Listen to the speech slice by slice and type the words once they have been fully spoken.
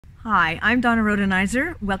Hi, I'm Donna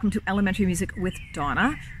Rhodenizer. Welcome to Elementary Music with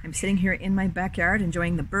Donna. I'm sitting here in my backyard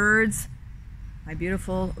enjoying the birds, my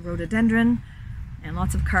beautiful rhododendron, and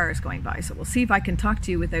lots of cars going by. So we'll see if I can talk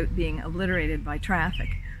to you without being obliterated by traffic.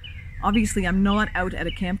 Obviously, I'm not out at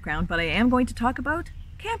a campground, but I am going to talk about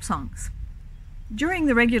camp songs. During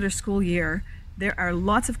the regular school year, there are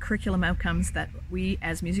lots of curriculum outcomes that we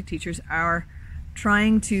as music teachers are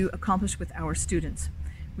trying to accomplish with our students.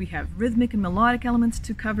 We have rhythmic and melodic elements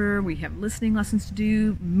to cover, we have listening lessons to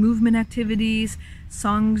do, movement activities,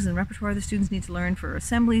 songs and repertoire the students need to learn for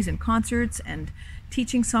assemblies and concerts and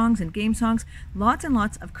teaching songs and game songs. Lots and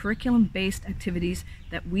lots of curriculum-based activities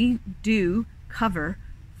that we do cover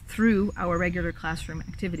through our regular classroom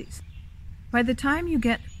activities. By the time you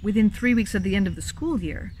get within 3 weeks of the end of the school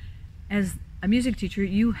year, as a music teacher,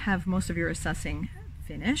 you have most of your assessing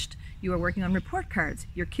finished. You are working on report cards.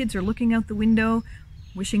 Your kids are looking out the window,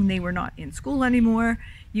 wishing they were not in school anymore.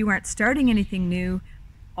 You aren't starting anything new.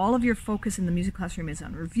 All of your focus in the music classroom is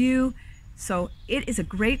on review. So it is a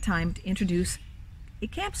great time to introduce a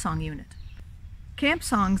camp song unit. Camp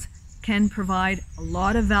songs can provide a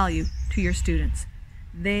lot of value to your students.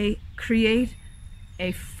 They create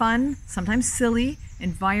a fun, sometimes silly,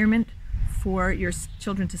 environment for your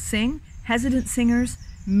children to sing. Hesitant singers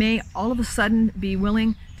may all of a sudden be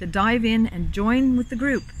willing to dive in and join with the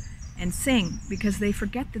group and sing because they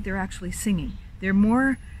forget that they're actually singing. They're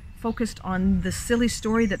more focused on the silly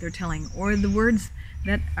story that they're telling or the words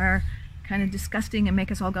that are kind of disgusting and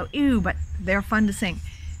make us all go, ew, but they're fun to sing.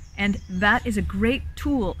 And that is a great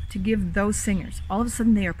tool to give those singers. All of a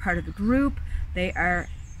sudden they are part of the group, they are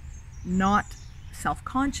not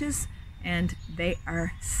self-conscious, and they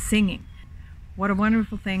are singing. What a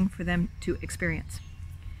wonderful thing for them to experience.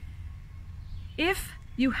 If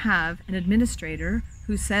you have an administrator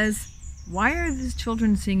who says, why are these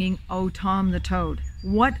children singing "Oh Tom the Toad"?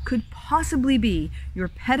 What could possibly be your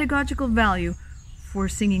pedagogical value for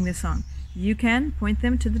singing this song? You can point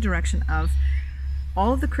them to the direction of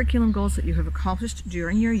all of the curriculum goals that you have accomplished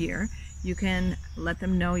during your year. You can let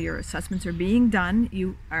them know your assessments are being done.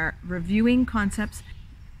 You are reviewing concepts.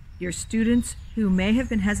 Your students who may have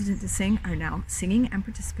been hesitant to sing are now singing and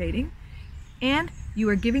participating. And you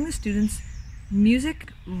are giving the students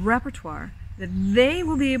music repertoire that they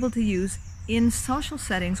will be able to use in social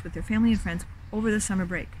settings with their family and friends over the summer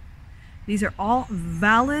break. These are all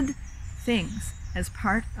valid things as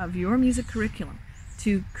part of your music curriculum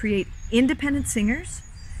to create independent singers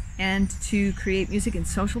and to create music in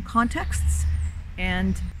social contexts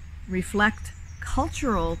and reflect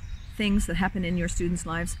cultural things that happen in your students'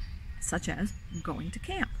 lives, such as going to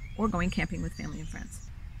camp or going camping with family and friends.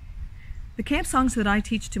 The camp songs that I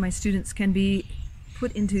teach to my students can be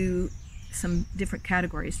put into some different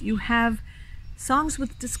categories. You have songs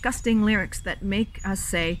with disgusting lyrics that make us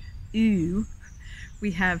say, ew.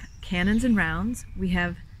 We have canons and rounds. We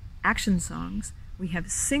have action songs. We have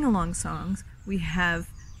sing-along songs. We have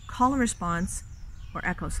call and response or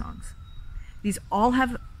echo songs. These all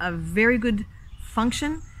have a very good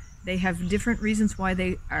function. They have different reasons why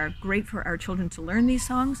they are great for our children to learn these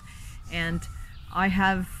songs. And I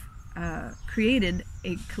have created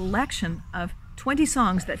a collection of 20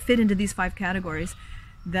 songs that fit into these 5 categories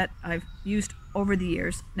that I've used over the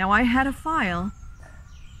years. Now, I had a file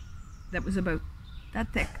that was about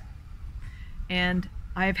that thick, and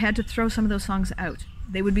I've had to throw some of those songs out.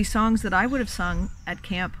 They would be songs that I would have sung at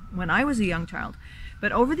camp when I was a young child.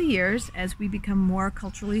 But over the years, as we become more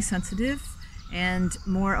culturally sensitive and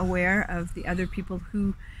more aware of the other people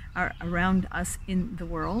who are around us in the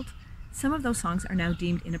world, some of those songs are now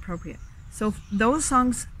deemed inappropriate. So those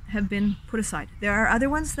songs have been put aside. There are other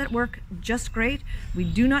ones that work just great. We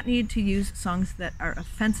do not need to use songs that are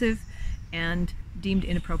offensive and deemed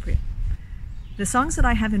inappropriate. The songs that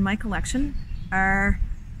I have in my collection are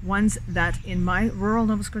ones that in my rural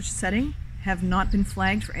Nova Scotia setting have not been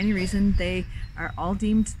flagged for any reason. They are all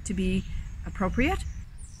deemed to be appropriate.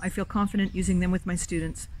 I feel confident using them with my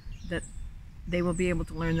students that they will be able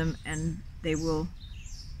to learn them and they will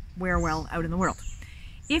wear well out in the world.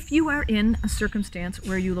 If you are in a circumstance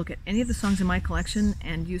where you look at any of the songs in my collection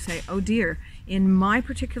and you say, oh dear, in my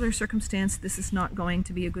particular circumstance, this is not going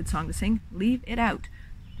to be a good song to sing, leave it out.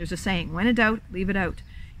 There's a saying, when in doubt, leave it out.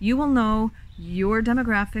 You will know your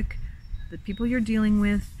demographic, the people you're dealing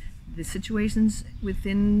with, the situations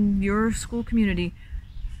within your school community.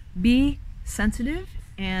 Be sensitive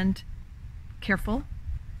and careful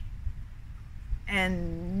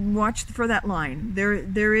and watch for that line.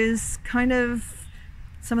 There is kind of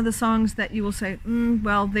some of the songs that you will say,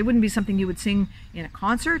 well, they wouldn't be something you would sing in a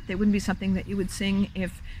concert. They wouldn't be something that you would sing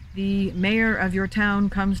if the mayor of your town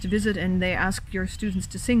comes to visit and they ask your students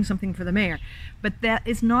to sing something for the mayor. But that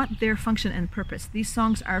is not their function and purpose. These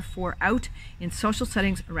songs are for out in social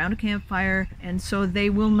settings around a campfire, and so they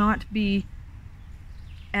will not be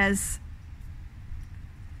as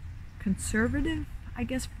conservative, I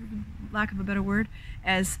guess, for lack of a better word,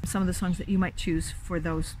 as some of the songs that you might choose for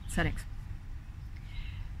those settings.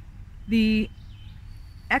 The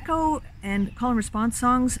echo and call and response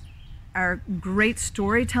songs are great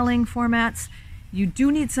storytelling formats. You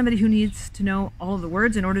do need somebody who needs to know all of the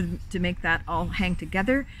words in order to make that all hang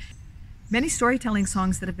together. Many storytelling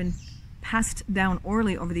songs that have been passed down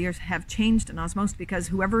orally over the years have changed in osmosis because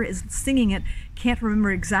whoever is singing it can't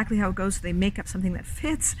remember exactly how it goes, so they make up something that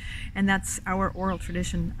fits, and that's our oral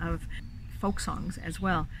tradition of folk songs as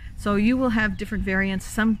well. So you will have different variants.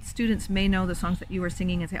 Some students may know the songs that you are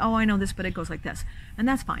singing and say, oh, I know this, but it goes like this, and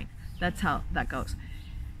that's fine. That's how that goes.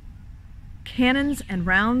 Canons and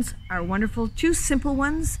rounds are wonderful. Choose simple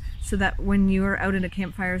ones so that when you're out in a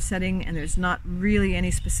campfire setting and there's not really any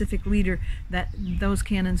specific leader, that those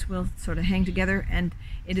canons will sort of hang together, and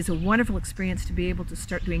it is a wonderful experience to be able to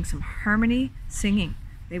start doing some harmony singing.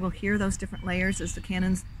 They will hear those different layers as the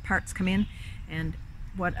canons parts come in, and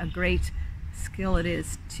what a great skill it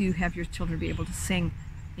is to have your children be able to sing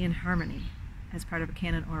in harmony as part of a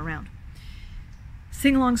canon or a round.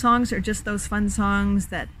 Sing-along songs are just those fun songs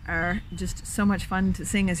that are just so much fun to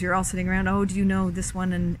sing as you're all sitting around. Oh, do you know this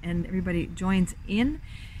one? And everybody joins in.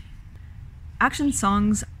 Action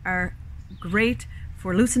songs are great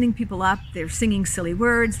for loosening people up. They're singing silly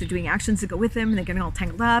words, they're doing actions that go with them, and they're getting all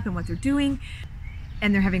tangled up in what they're doing,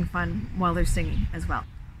 and they're having fun while they're singing as well.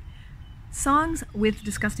 Songs with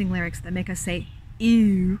disgusting lyrics that make us say,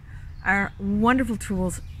 ew, are wonderful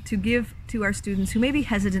tools to give to our students who may be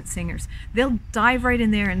hesitant singers. They'll dive right in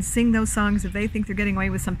there and sing those songs if they think they're getting away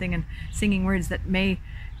with something and singing words that may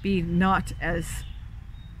be not as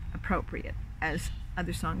appropriate as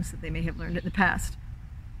other songs that they may have learned in the past.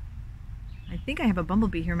 I think I have a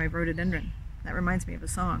bumblebee here in my rhododendron. That reminds me of a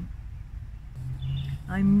song.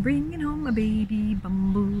 I'm bringing home a baby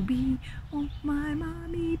bumblebee. Oh, my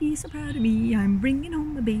mommy be so proud of me. I'm bringing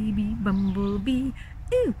home a baby bumblebee.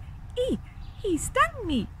 Ooh, ee, he stung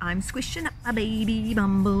me. I'm squishing up a baby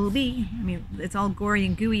bumblebee. I mean, it's all gory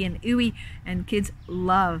and gooey and ooey, and kids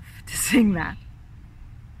love to sing that.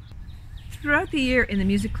 Throughout the year in the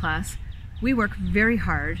music class, we work very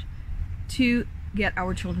hard to get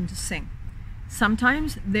our children to sing.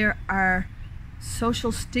 Sometimes there are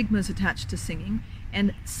social stigmas attached to singing,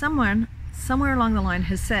 and someone somewhere along the line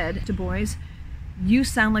has said to boys, you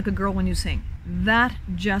sound like a girl when you sing. That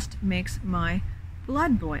just makes my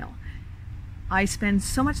blood boil. I spend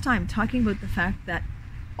so much time talking about the fact that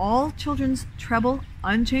all children's treble,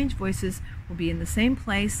 unchanged voices will be in the same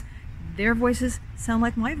place. Their voices sound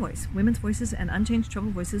like my voice. Women's voices and unchanged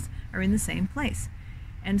treble voices are in the same place.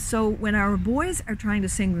 And so when our boys are trying to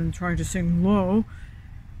sing low,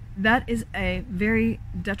 that is a very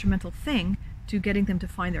detrimental thing to getting them to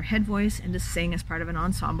find their head voice and to sing as part of an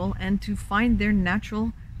ensemble and to find their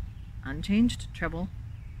natural, unchanged treble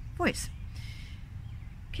voice.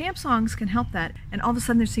 Camp songs can help that, and all of a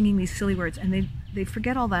sudden they're singing these silly words, and they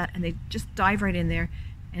forget all that and they just dive right in there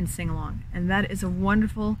and sing along. And that is a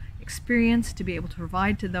wonderful experience to be able to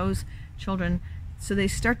provide to those children, so they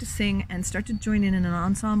start to sing and start to join in an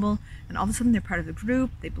ensemble, and all of a sudden they're part of the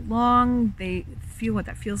group, they belong, they feel what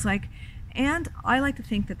that feels like. And I like to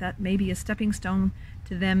think that that may be a stepping stone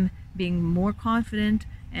to them being more confident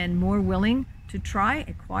and more willing to try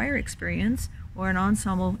a choir experience or an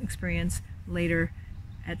ensemble experience later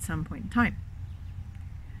at some point in time.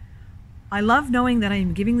 I love knowing that I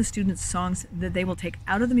am giving the students songs that they will take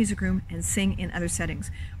out of the music room and sing in other settings.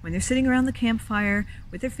 When they're sitting around the campfire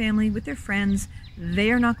with their family, with their friends, they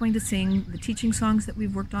are not going to sing the teaching songs that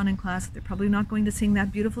we've worked on in class. They're probably not going to sing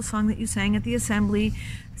that beautiful song that you sang at the assembly,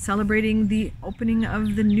 celebrating the opening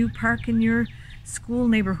of the new park in your school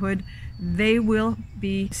neighborhood. They will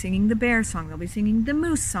be singing the bear song, they'll be singing the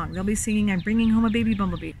moose song, they'll be singing I'm Bringing Home a Baby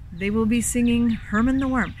Bumblebee, they will be singing Herman the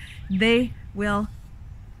Worm. They will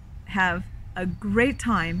have a great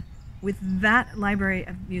time with that library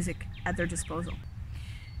of music at their disposal.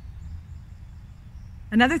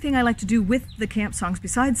 Another thing I like to do with the camp songs,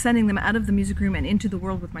 besides sending them out of the music room and into the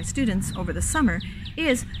world with my students over the summer,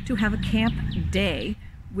 is to have a camp day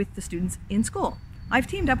with the students in school. I've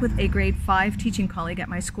teamed up with a grade 5 teaching colleague at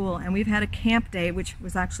my school, and we've had a camp day, which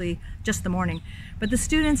was actually just the morning. But the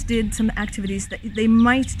students did some activities that they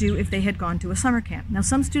might do if they had gone to a summer camp. Now,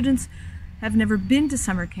 some students have never been to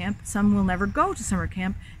summer camp, some will never go to summer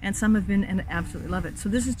camp, and some have been and absolutely love it. So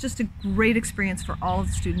this is just a great experience for all of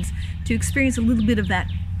the students to experience a little bit of that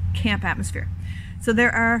camp atmosphere. So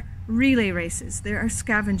there are relay races, there are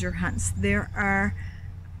scavenger hunts, there are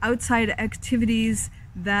outside activities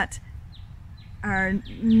that are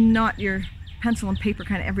not your pencil and paper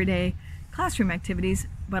kind of everyday classroom activities,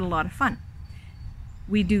 but a lot of fun.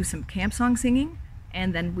 We do some camp song singing,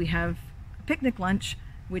 and then we have a picnic lunch,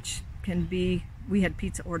 which can be, we had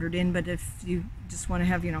pizza ordered in, but if you just want to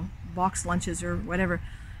have, you know, box lunches or whatever,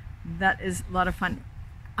 that is a lot of fun.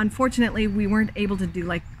 Unfortunately, we weren't able to do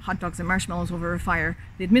like hot dogs and marshmallows over a fire.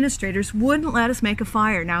 The administrators wouldn't let us make a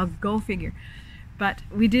fire. Now, go figure. But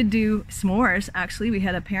we did do s'mores, actually. We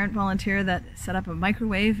had a parent volunteer that set up a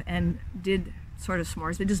microwave and did sort of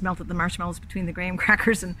s'mores. They just melted the marshmallows between the graham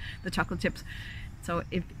crackers and the chocolate chips. So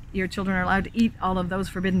if your children are allowed to eat all of those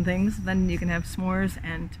forbidden things, then you can have s'mores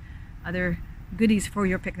and other goodies for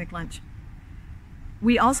your picnic lunch.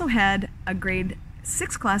 We also had a grade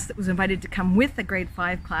 6 class that was invited to come with the grade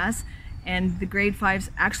 5 class, and the grade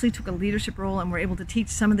 5s actually took a leadership role and were able to teach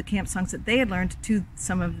some of the camp songs that they had learned to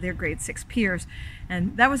some of their grade 6 peers.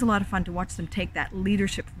 And that was a lot of fun to watch them take that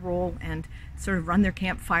leadership role and sort of run their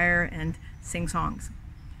campfire and sing songs.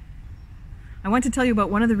 I want to tell you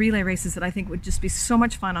about one of the relay races that I think would just be so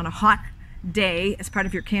much fun on a hot day as part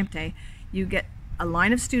of your camp day. You get a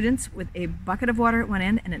line of students with a bucket of water at one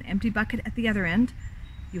end and an empty bucket at the other end.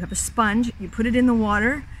 You have a sponge, you put it in the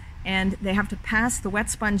water, and they have to pass the wet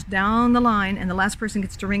sponge down the line, and the last person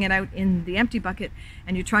gets to wring it out in the empty bucket,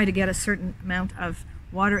 and you try to get a certain amount of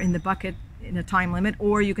water in the bucket in a time limit,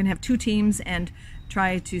 or you can have 2 teams and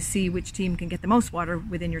try to see which team can get the most water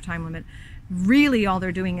within your time limit. Really all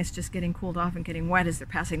they're doing is just getting cooled off and getting wet as they're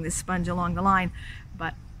passing this sponge along the line,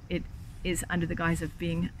 but it is under the guise of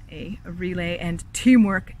being a relay and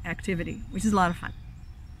teamwork activity, which is a lot of fun.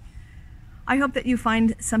 I hope that you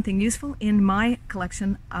find something useful in my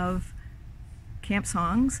collection of camp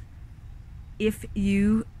songs. If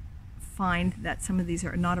you find that some of these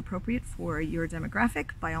are not appropriate for your demographic,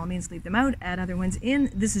 by all means leave them out, add other ones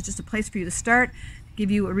in. This is just a place for you to start,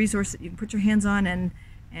 give you a resource that you can put your hands on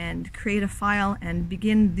and create a file and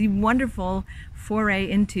begin the wonderful foray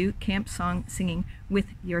into camp song singing with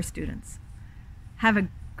your students. Have a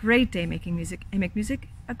great day making music, and make music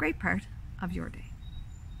a great part of your day.